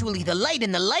 Usually the light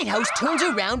in the lighthouse turns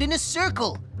around in a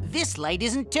circle. This light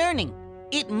isn't turning.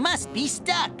 It must be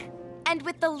stuck. And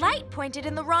with the light pointed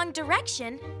in the wrong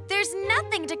direction, there's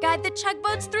nothing to guide the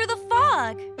chugboats through the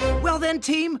fog. Well then,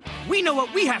 team, we know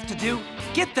what we have to do.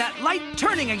 Get that light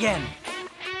turning again.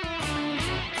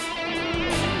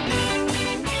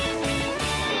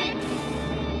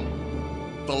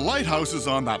 The lighthouse is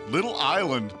on that little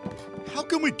island. How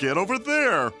can we get over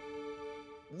there?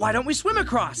 Why don't we swim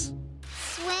across?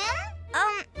 Swim?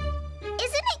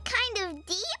 Isn't it kind of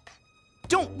deep?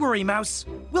 Don't worry, Mouse.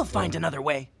 We'll find another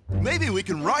way. Maybe we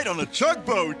can ride on a chug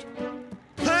boat.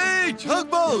 Hey, chug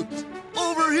boats,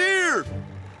 over here.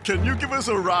 Can you give us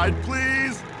a ride,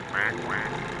 please?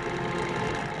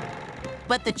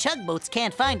 But the chugboats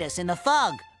can't find us in the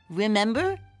fog,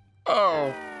 remember?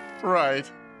 Oh, right.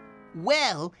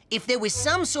 Well, if there was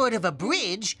some sort of a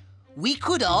bridge, we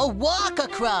could all walk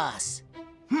across.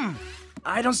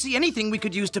 I don't see anything we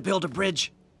could use to build a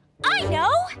bridge. I know!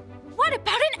 What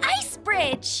about an ice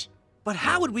bridge? But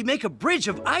how would we make a bridge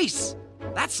of ice?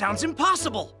 That sounds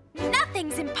impossible.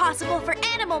 Nothing's impossible for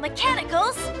animal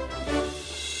mechanicals.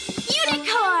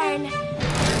 Unicorn!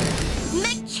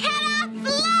 Mechana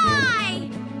fly!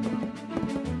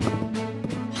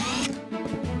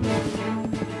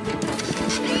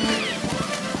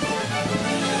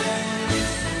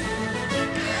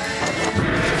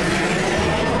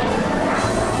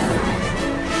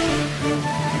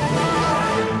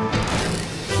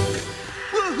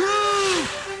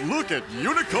 Look at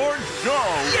Unicorn go!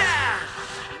 Yeah!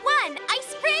 One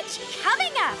ice bridge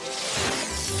coming up.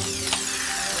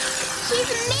 She's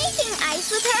making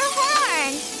ice with her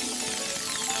horn.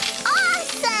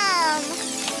 Awesome!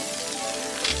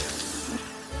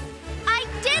 I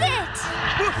did it!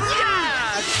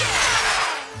 Yeah!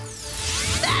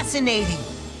 Fascinating!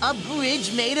 A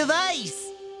bridge made of ice!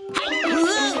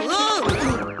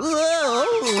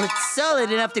 Whoa, it's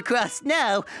solid enough to cross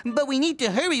now, but we need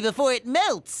to hurry before it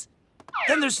melts.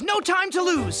 Then there's no time to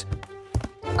lose.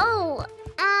 Oh,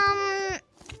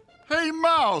 Hey,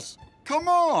 Mouse, come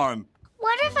on.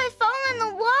 what if I fall in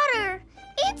the water?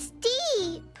 It's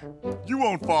deep. You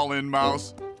won't fall in,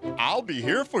 Mouse. I'll be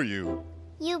here for you.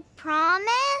 You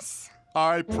promise?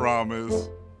 I promise.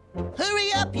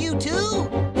 Hurry up, you two!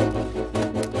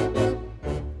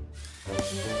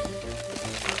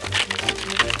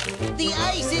 The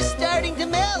ice is starting to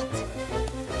melt!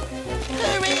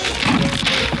 Hurry!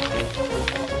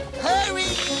 Hurry!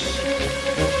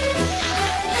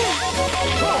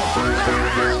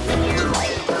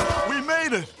 We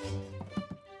made it.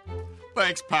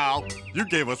 Thanks, pal. You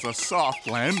gave us a soft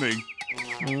landing.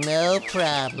 No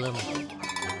problem.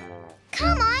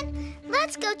 Come on,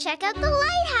 let's go check out the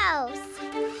lighthouse.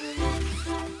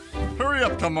 Hurry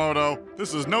up, Komodo.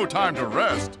 This is no time to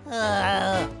rest.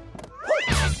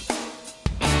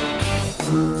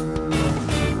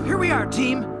 Here we are,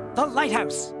 team. The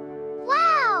lighthouse.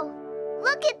 Wow,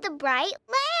 look Look at the bright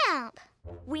lamp.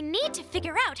 We need to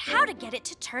figure out how to get it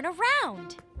to turn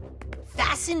around.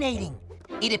 Fascinating.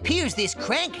 It appears this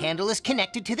crank handle is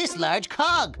connected to this large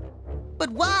cog. But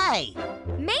why?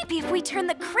 Maybe if we turn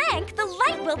the crank, the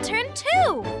light will turn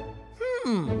too.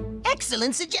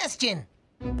 Excellent suggestion.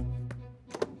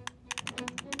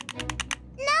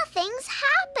 Nothing's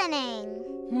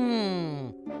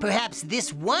happening. Perhaps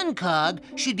this one cog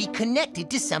should be connected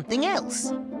to something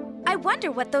else. I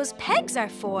wonder what those pegs are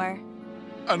for.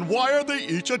 And why are they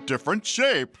each a different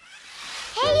shape?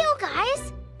 Hey, you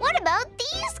guys. What about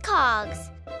these cogs?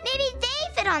 Maybe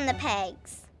they fit on the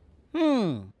pegs.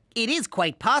 It is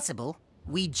quite possible.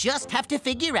 We just have to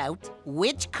figure out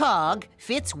which cog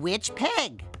fits which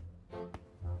peg.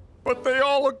 But they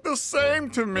all look the same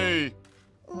to me.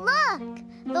 Look,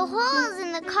 the holes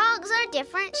in the cogs are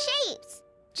different shapes,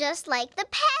 just like the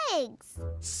pegs.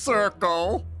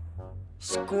 Circle,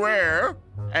 square,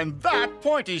 and that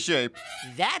pointy shape.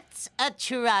 That's a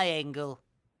triangle.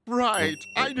 Right,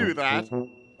 I knew that.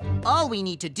 All we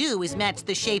need to do is match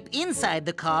the shape inside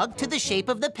the cog to the shape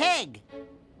of the peg.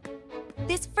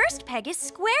 This first peg is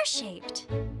square-shaped.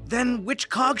 Then which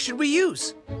cog should we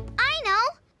use? I know.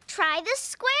 Try the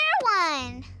square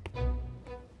one.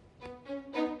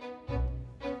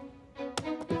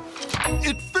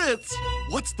 It fits!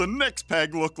 What's the next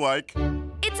peg look like?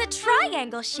 It's a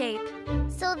triangle shape.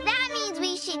 So that means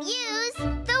we should use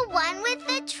the one with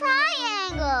the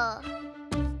triangle.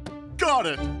 Got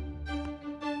it!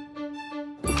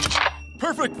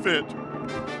 Perfect fit!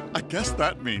 I guess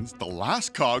that means the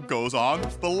last cog goes on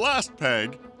the last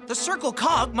peg. The circle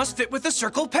cog must fit with the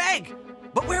circle peg.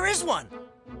 But where is one?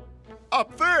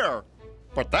 Up there!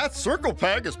 But that circle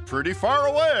peg is pretty far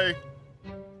away.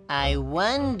 I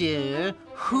wonder,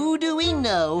 who do we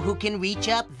know who can reach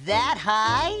up that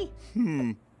high?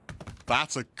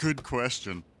 That's a good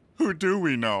question. Who do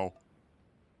we know?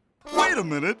 Wait a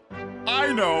minute.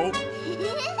 I know.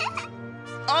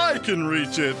 I can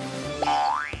reach it.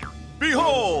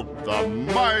 Behold, the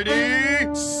mighty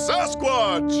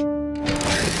Sasquatch!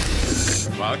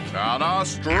 Mechana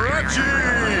Stretchy!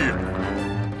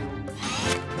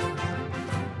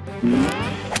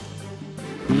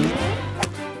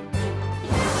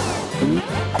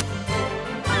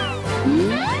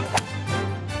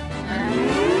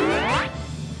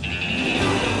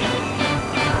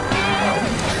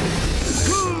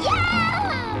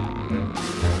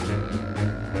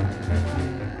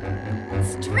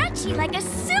 Stretchy like a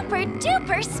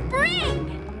super-duper spring!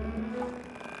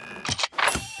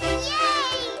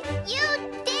 Yay! You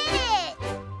did it!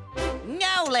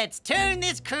 Now let's turn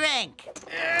this crank.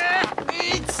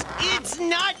 It's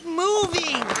not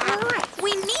moving.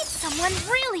 We need someone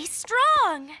really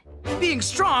strong. Being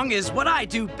strong is what I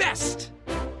do best.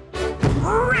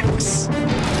 Rex!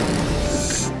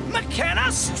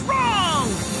 Mechana strong!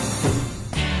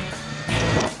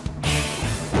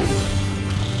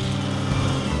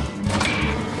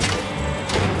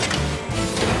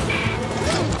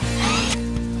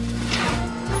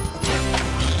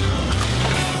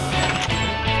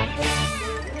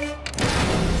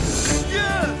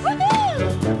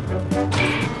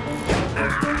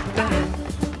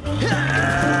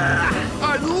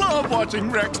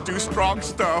 Watching Rex do strong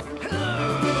stuff. Look,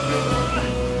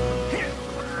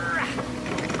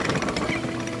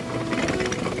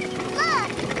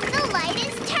 the light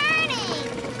is turning.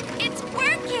 It's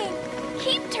working.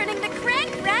 Keep turning the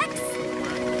crank, Rex.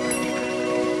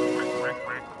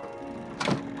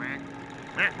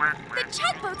 The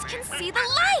tugboats can see the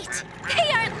light.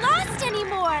 They aren't lost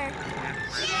anymore.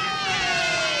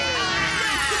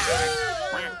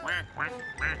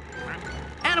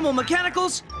 Animal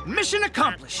Mechanicals, mission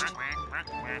accomplished.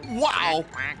 Wow!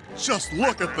 Just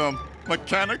look at them.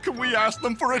 Mechana, can we ask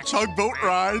them for a tugboat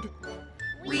ride?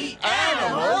 We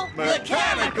Animal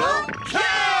Mechanical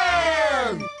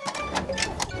can!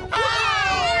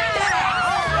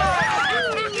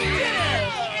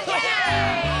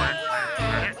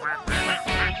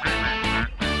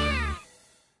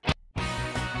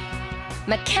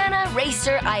 Mechana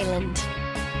Racer Island.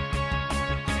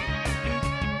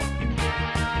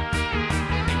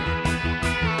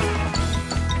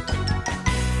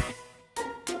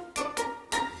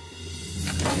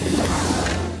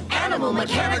 Animal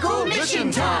Mechanical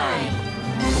mission time!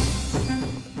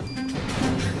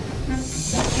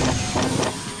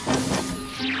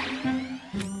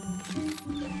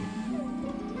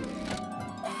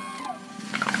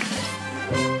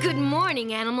 Good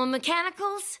morning, Animal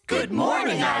Mechanicals. Good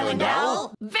morning, Island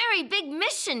Owl! Very big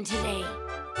mission today.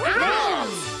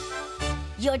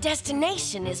 Your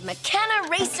destination is Mechana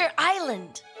Racer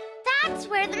Island. That's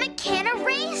where the Mechana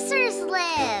racers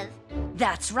live.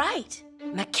 That's right.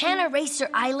 Mechana Racer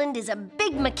Island is a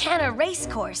big Mechana race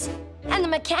course, and the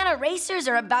Mechana racers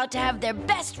are about to have their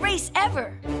best race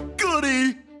ever.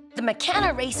 Goody! The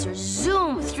Mechana racers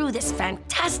zoom through this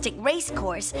fantastic race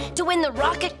course to win the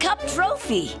Rocket Cup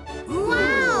trophy.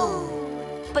 Wow!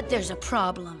 But there's a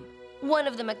problem. One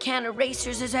of the Mechana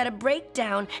racers has had a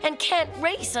breakdown and can't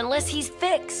race unless he's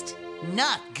fixed.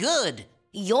 Not good.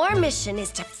 Your mission is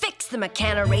to fix the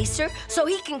Mechana racer so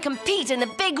he can compete in the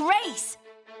big race.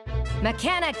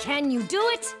 Mechana, can you do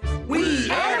it?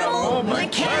 We Animal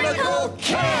Mechanical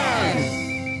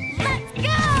can! Let's go!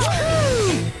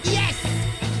 Woohoo! Yes!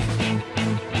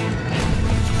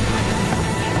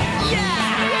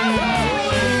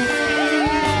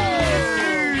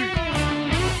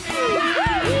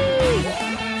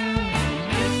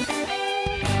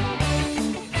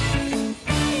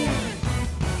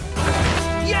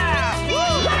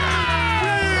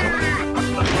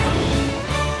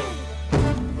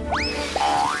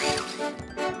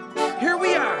 Here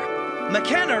we are,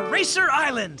 Mechana Racer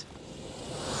Island.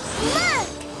 Look!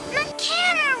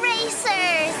 Mechana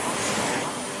racers!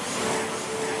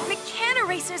 Mechana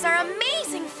racers are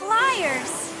amazing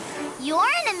flyers. You're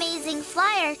an amazing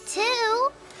flyer,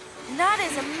 too. Not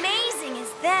as amazing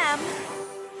as them.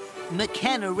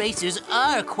 Mechana racers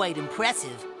are quite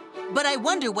impressive, but I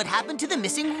wonder what happened to the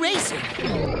missing racer.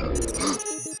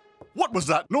 What was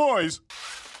that noise?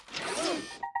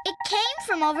 It came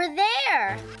from over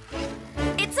there.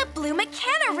 It's a blue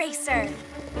Mechana racer.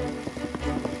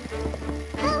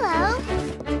 Hello.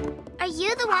 Are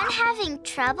you the one having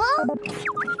trouble?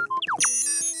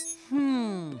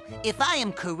 If I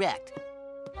am correct,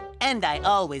 and I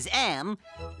always am,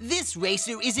 this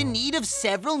racer is in need of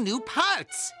several new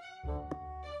parts.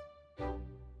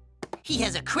 He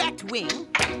has a cracked wing,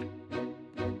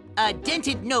 a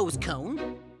dented nose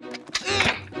cone,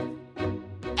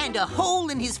 and a hole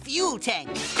in his fuel tank.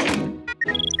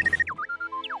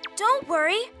 Don't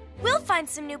worry. We'll find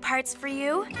some new parts for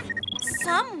you.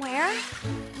 Somewhere.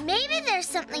 Maybe there's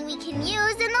something we can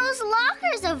use in those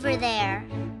lockers over there.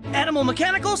 Animal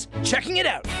Mechanicals, checking it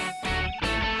out.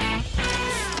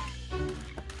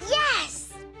 Yes!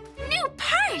 New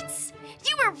parts!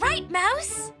 You were right,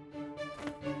 Mouse.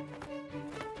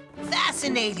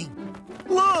 Fascinating.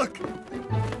 Look!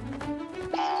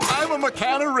 I'm a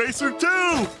Mechana racer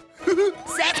too!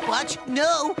 Sasquatch,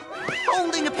 no.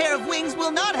 Holding a pair of wings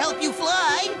will not help you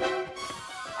fly.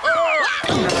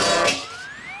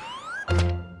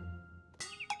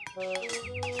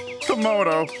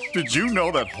 Komodo, did you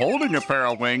know that holding a pair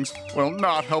of wings will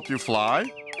not help you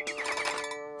fly?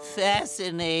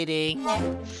 Fascinating.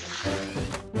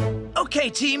 Okay,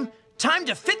 team, time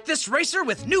to fit this racer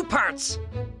with new parts.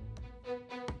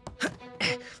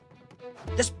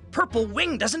 This purple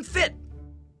wing doesn't fit.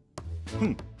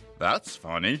 That's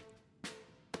funny.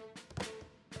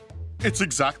 It's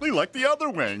exactly like the other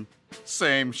wing.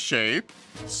 Same shape,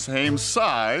 same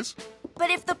size. But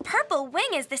if the purple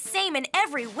wing is the same in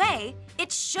every way,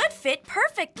 it should fit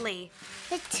perfectly.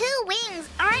 The two wings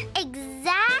aren't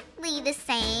exactly the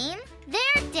same.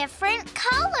 They're different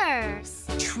colors.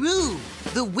 True.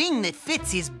 The wing that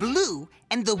fits is blue,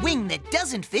 and the wing that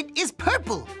doesn't fit is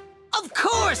purple. Of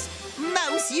course!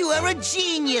 Mouse, you are a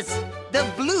genius! The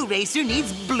blue racer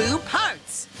needs blue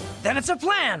parts. Then it's a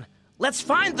plan. Let's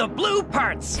find the blue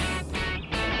parts.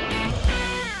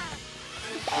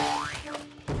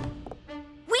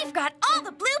 We've got all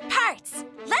the blue parts.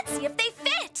 Let's see if they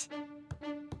fit.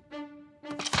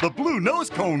 The blue nose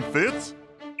cone fits.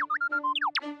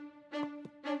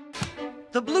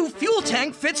 The blue fuel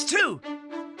tank fits too.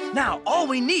 Now, all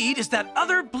we need is that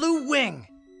other blue wing.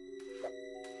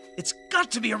 It's got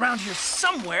to be around here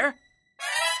somewhere.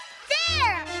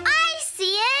 There! I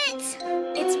see it!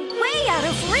 It's way out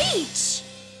of reach.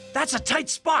 That's a tight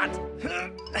spot.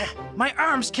 My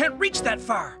arms can't reach that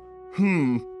far.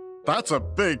 That's a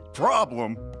big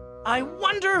problem. I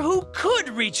wonder who could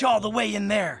reach all the way in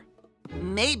there.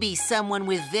 Maybe someone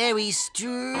with very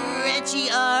stretchy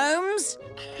arms?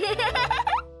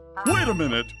 Wait a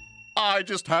minute. I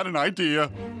just had an idea.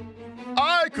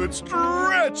 I could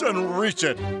stretch and reach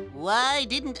it. Why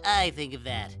didn't I think of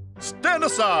that? Stand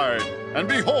aside and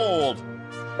behold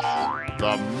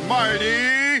the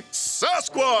mighty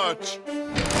Sasquatch!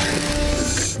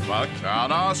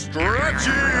 Mechana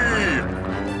Stretchy!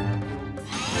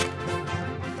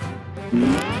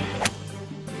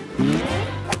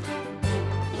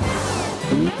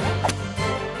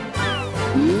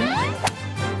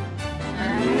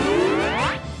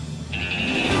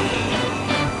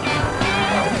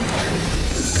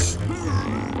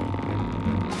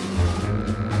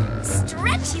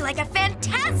 stretchy like a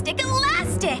fantastic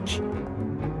elastic.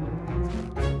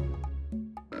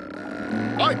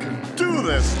 I can do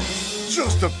this!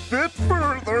 Just a bit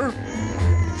further.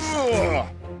 Ugh.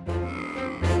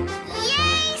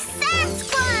 Yay,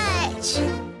 Sasquatch!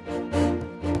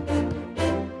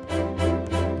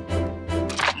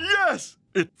 Yes!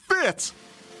 It fits!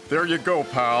 There you go,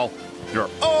 pal. You're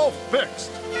all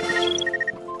fixed.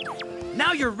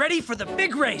 Now you're ready for the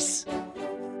big race.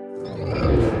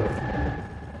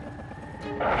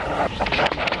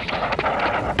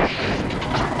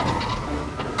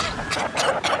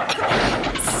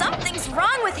 Something's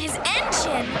wrong with his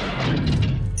engine.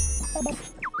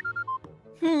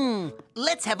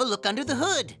 Let's have a look under the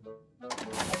hood.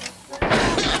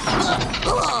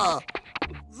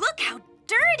 Look how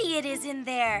dirty it is in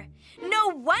there. No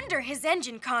wonder his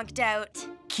engine conked out.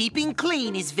 Keeping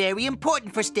clean is very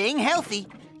important for staying healthy.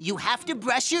 You have to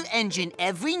brush your engine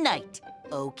every night,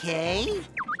 okay?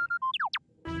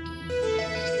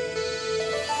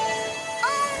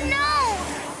 Oh no!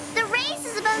 The race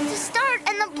is about to start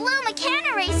and the blue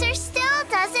Mechana racer still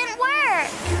doesn't work.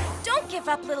 Don't give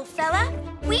up, little fella.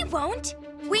 We won't.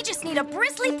 We just need a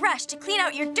bristly brush to clean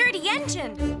out your dirty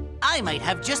engine. I might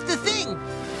have just the thing.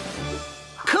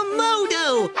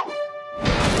 Komodo!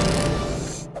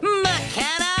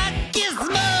 Mechana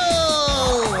Gizmo!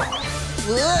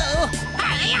 Whoa!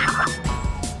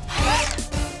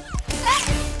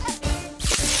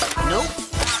 Nope.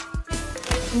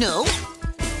 No.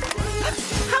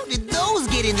 How did those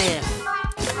get in there?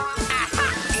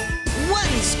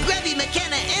 One scrubby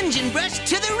Mechana engine brush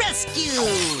to the rescue!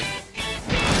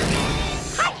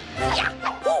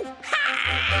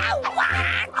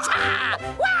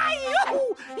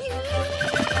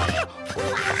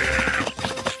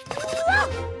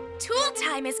 Tool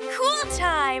time is cool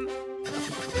time.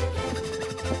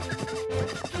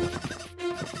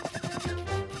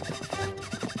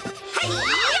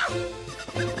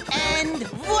 And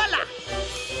voila!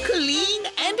 Clean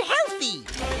and healthy!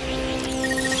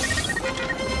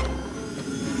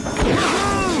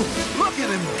 Look at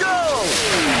him go!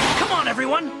 Come on,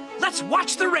 everyone. Let's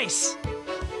watch the race.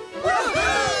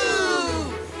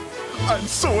 Woohoo! I'm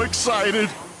so excited.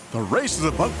 The race is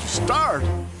about to start.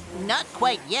 Not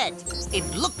quite yet. It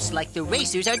looks like the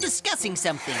racers are discussing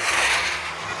something.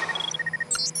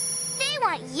 They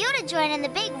want you to join in the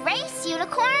big race,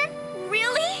 Unicorn.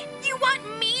 Really? You want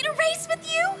me to race with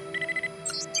you?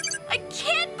 I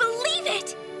can't believe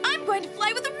it! I'm going to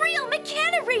fly with the real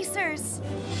Mechana racers!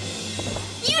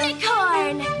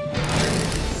 Unicorn!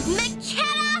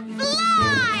 Mechana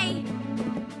fly!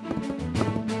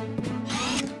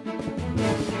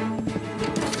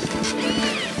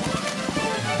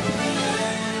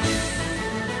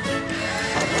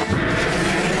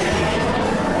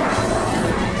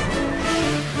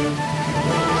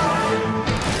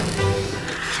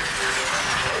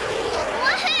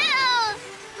 Woohoo!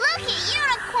 Look at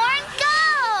Unicorn go!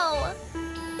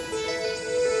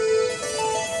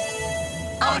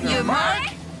 On your mark,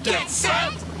 get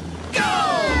set, go!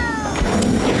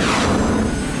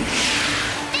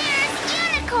 There's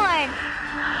Unicorn!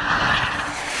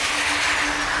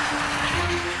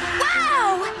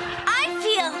 Wow! I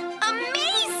feel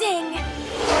amazing!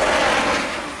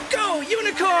 Go,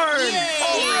 Unicorn!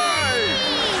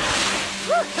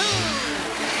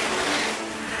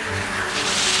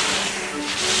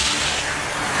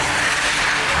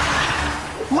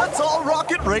 Let's all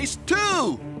rocket race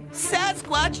too.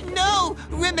 Sasquatch, no!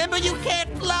 Remember you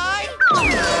can't fly?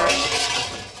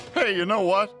 Hey, you know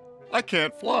what? I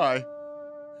can't fly.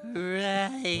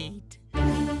 Right.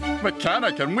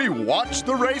 Mechana, can we watch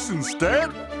the race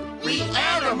instead? We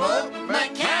animal,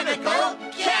 mechanical,